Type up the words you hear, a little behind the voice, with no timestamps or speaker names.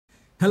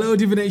Hello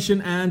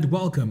Divination and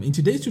welcome. In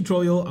today's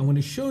tutorial, I'm going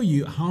to show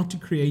you how to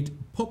create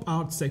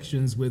pop-out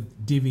sections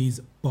with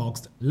Divi's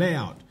boxed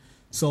layout.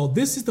 So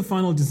this is the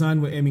final design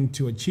we're aiming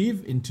to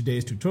achieve in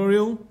today's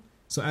tutorial.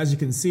 So as you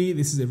can see,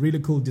 this is a really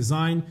cool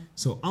design.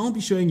 So I'll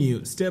be showing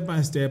you step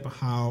by step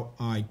how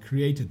I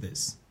created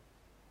this.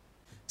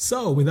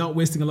 So without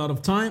wasting a lot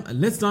of time,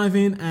 let's dive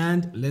in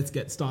and let's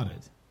get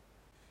started.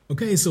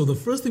 Okay, so the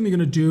first thing we're going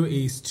to do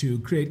is to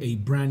create a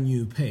brand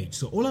new page.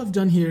 So all I've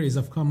done here is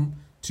I've come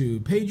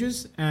to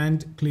pages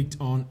and clicked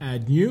on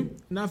add new,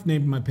 and I've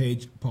named my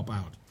page pop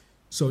out.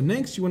 So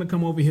next you want to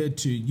come over here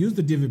to use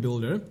the Divi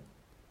builder,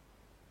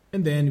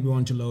 and then we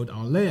want to load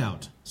our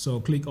layout. So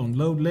click on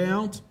load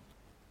layout.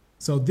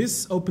 So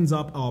this opens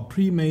up our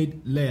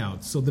pre-made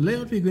layout. So the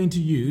layout we're going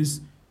to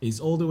use is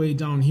all the way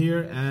down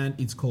here, and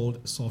it's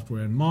called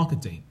software and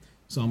marketing.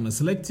 So I'm going to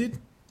select it,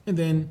 and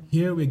then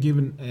here we're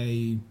given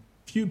a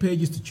few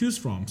pages to choose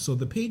from. So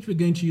the page we're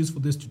going to use for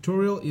this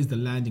tutorial is the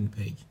landing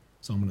page.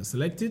 So I'm going to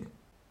select it.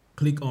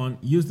 Click on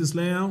use this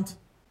layout.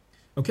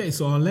 Okay,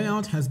 so our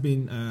layout has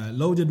been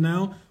loaded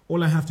now.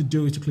 All I have to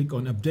do is to click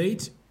on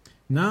update.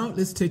 Now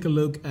let's take a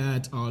look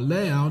at our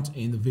layout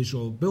in the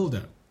Visual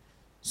Builder.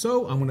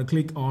 So I'm going to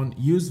click on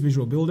use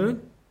Visual Builder.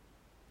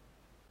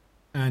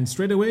 And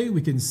straight away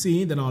we can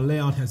see that our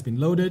layout has been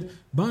loaded,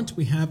 but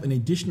we have an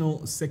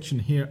additional section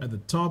here at the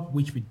top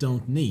which we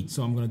don't need.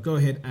 So I'm going to go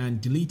ahead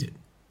and delete it.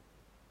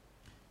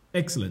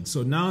 Excellent.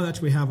 So now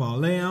that we have our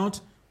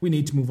layout, we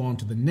need to move on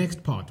to the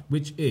next part,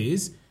 which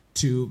is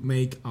to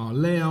make our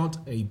layout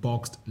a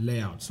boxed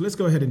layout. So let's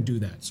go ahead and do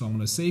that. So I'm going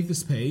to save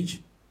this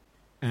page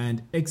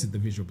and exit the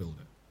Visual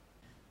Builder.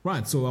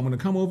 Right, so I'm going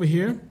to come over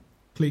here,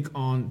 click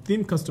on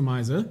Theme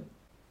Customizer,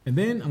 and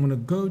then I'm going to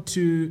go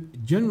to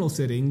General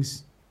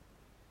Settings,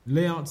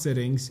 Layout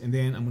Settings, and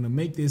then I'm going to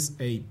make this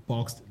a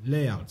boxed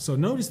layout. So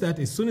notice that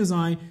as soon as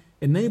I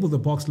enable the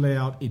boxed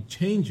layout, it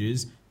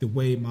changes the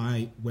way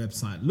my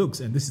website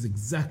looks, and this is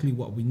exactly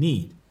what we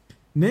need.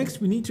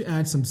 Next, we need to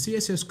add some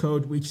CSS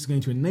code which is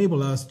going to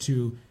enable us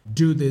to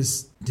do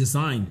this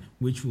design,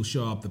 which will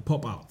show up the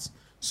pop-outs.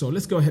 So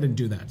let's go ahead and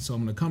do that. So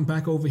I'm going to come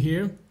back over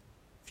here,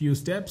 few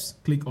steps,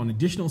 click on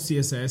additional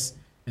CSS,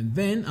 and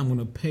then I'm going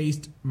to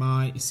paste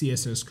my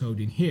CSS code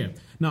in here.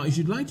 Now, if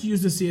you'd like to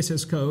use the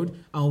CSS code,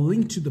 I'll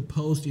link to the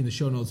post in the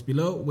show notes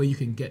below where you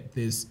can get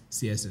this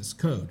CSS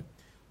code.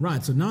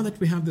 Right, so now that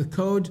we have the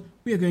code,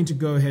 we are going to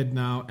go ahead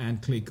now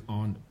and click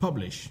on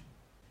publish.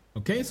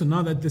 Okay, so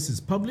now that this is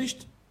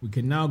published, we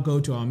can now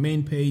go to our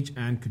main page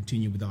and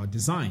continue with our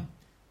design.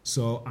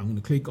 So I'm going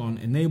to click on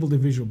enable the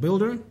Visual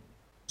Builder.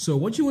 So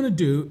what you want to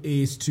do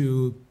is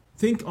to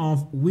think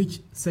of which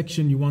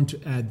section you want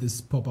to add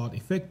this pop-out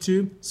effect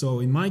to.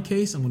 So in my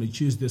case, I'm going to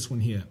choose this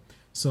one here.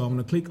 So I'm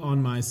going to click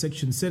on my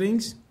section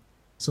settings.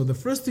 So the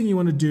first thing you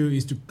want to do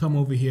is to come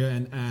over here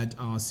and add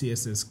our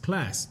CSS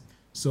class.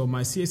 So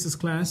my CSS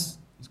class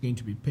is going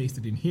to be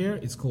pasted in here.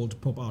 It's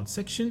called pop-out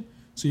section.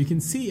 So you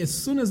can see as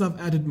soon as I've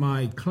added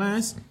my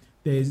class,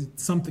 there's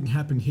something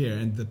happened here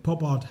and the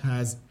pop-out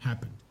has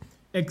happened.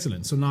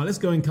 Excellent. So now let's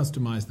go and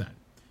customize that.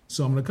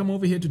 So I'm going to come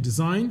over here to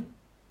design,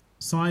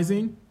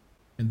 sizing,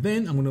 and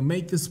then I'm going to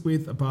make this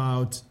width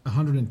about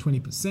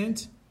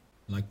 120%,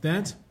 like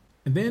that.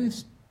 And then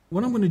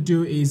what I'm going to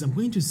do is I'm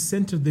going to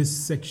center this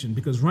section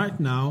because right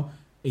now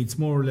it's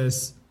more or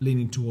less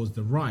leaning towards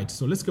the right.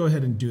 So let's go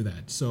ahead and do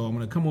that. So I'm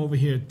going to come over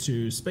here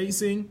to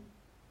spacing,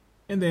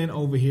 and then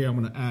over here I'm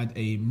going to add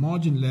a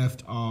margin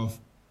left of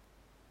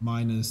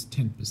minus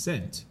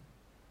 10%,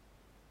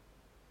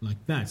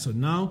 like that. So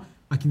now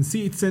I can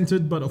see it's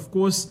centered, but of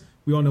course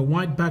we're on a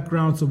white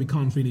background, so we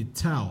can't really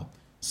tell.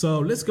 So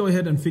let's go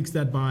ahead and fix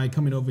that by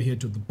coming over here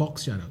to the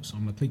box shadow. So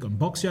I'm going to click on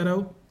box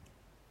shadow,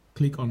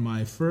 click on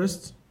my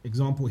first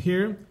example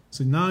here.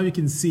 So now you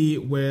can see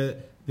where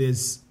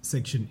this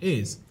section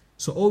is.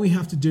 So all we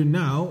have to do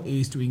now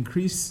is to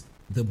increase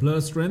the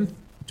blur strength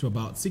to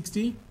about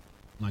 60,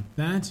 like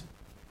that.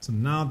 So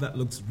now that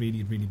looks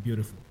really, really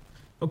beautiful.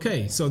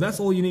 Okay, so that's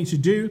all you need to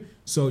do.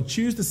 So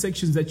choose the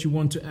sections that you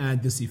want to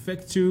add this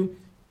effect to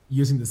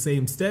using the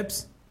same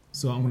steps.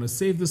 So I'm going to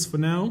save this for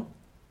now.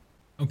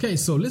 Okay,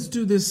 so let's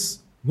do this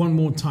one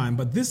more time,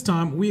 but this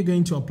time we're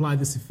going to apply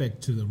this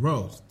effect to the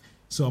rows.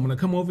 So I'm going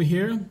to come over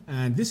here,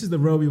 and this is the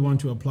row we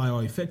want to apply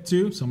our effect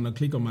to. So I'm going to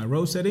click on my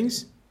row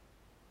settings,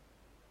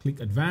 click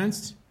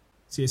advanced,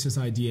 CSS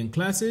ID and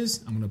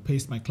classes. I'm going to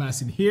paste my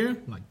class in here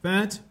like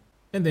that.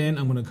 And then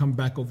I'm going to come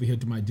back over here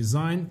to my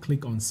design,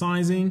 click on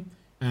sizing.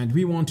 And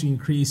we want to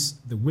increase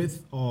the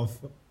width of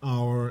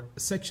our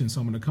section.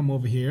 So I'm going to come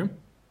over here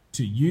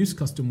to use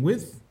custom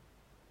width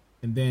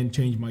and then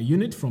change my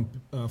unit from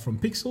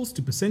pixels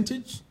to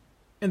percentage.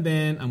 And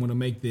then I'm going to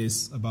make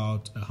this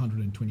about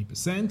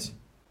 120%,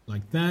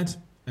 like that.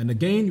 And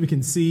again, we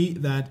can see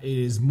that it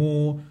is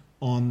more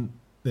on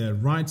the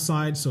right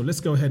side. So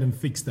let's go ahead and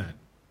fix that.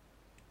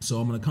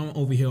 So I'm going to come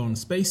over here on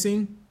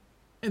spacing,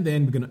 and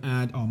then we're going to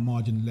add our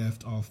margin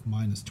left of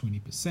minus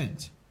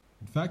 20%.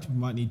 In fact, we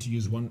might need to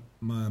use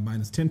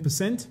minus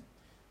 10%.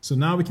 So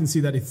now we can see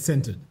that it's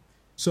centered.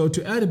 So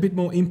to add a bit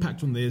more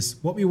impact on this,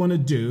 what we want to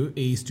do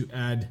is to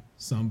add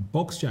some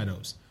box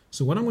shadows.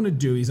 So what I'm going to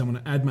do is I'm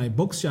going to add my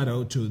box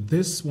shadow to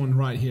this one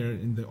right here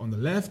on the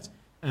left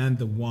and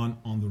the one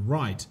on the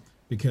right,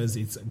 because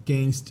it's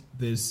against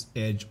this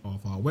edge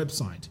of our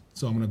website.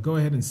 So I'm going to go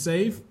ahead and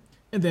save,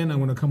 and then I'm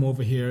going to come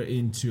over here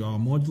into our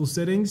module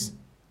settings,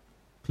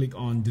 click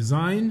on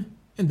design,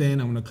 and then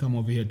I'm going to come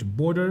over here to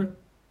border.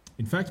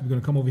 In fact, we're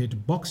going to come over here to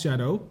box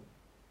shadow,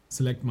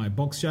 select my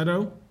box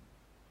shadow,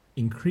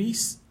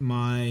 increase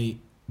my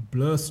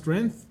blur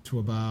strength to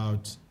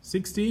about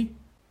 60,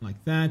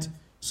 like that.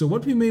 So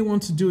what we may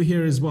want to do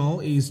here as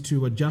well is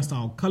to adjust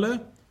our color.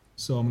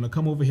 So I'm going to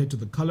come over here to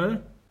the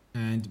color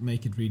and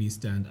make it really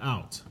stand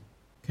out.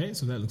 Okay,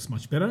 so that looks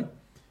much better.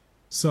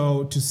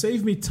 So to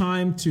save me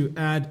time to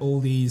add all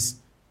these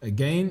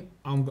again,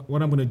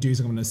 what I'm going to do is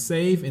I'm going to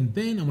save, and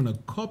then I'm going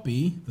to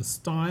copy the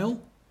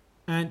style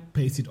and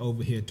paste it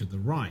over here to the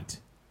right.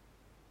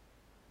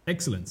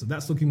 Excellent. So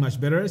that's looking much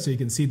better. So you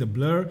can see the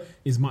blur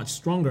is much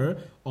stronger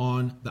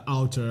on the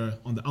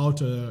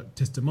outer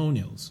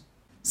testimonials.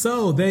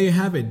 So there you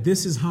have it.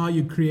 This is how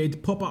you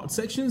create pop-out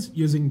sections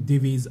using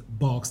Divi's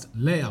boxed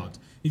layout.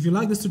 If you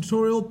like this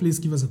tutorial, please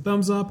give us a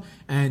thumbs up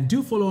and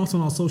do follow us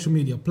on our social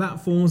media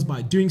platforms.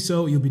 By doing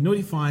so, you'll be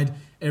notified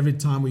every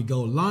time we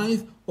go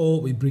live or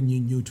we bring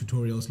you new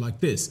tutorials like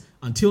this.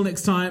 Until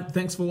next time,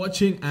 thanks for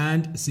watching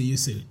and see you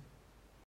soon.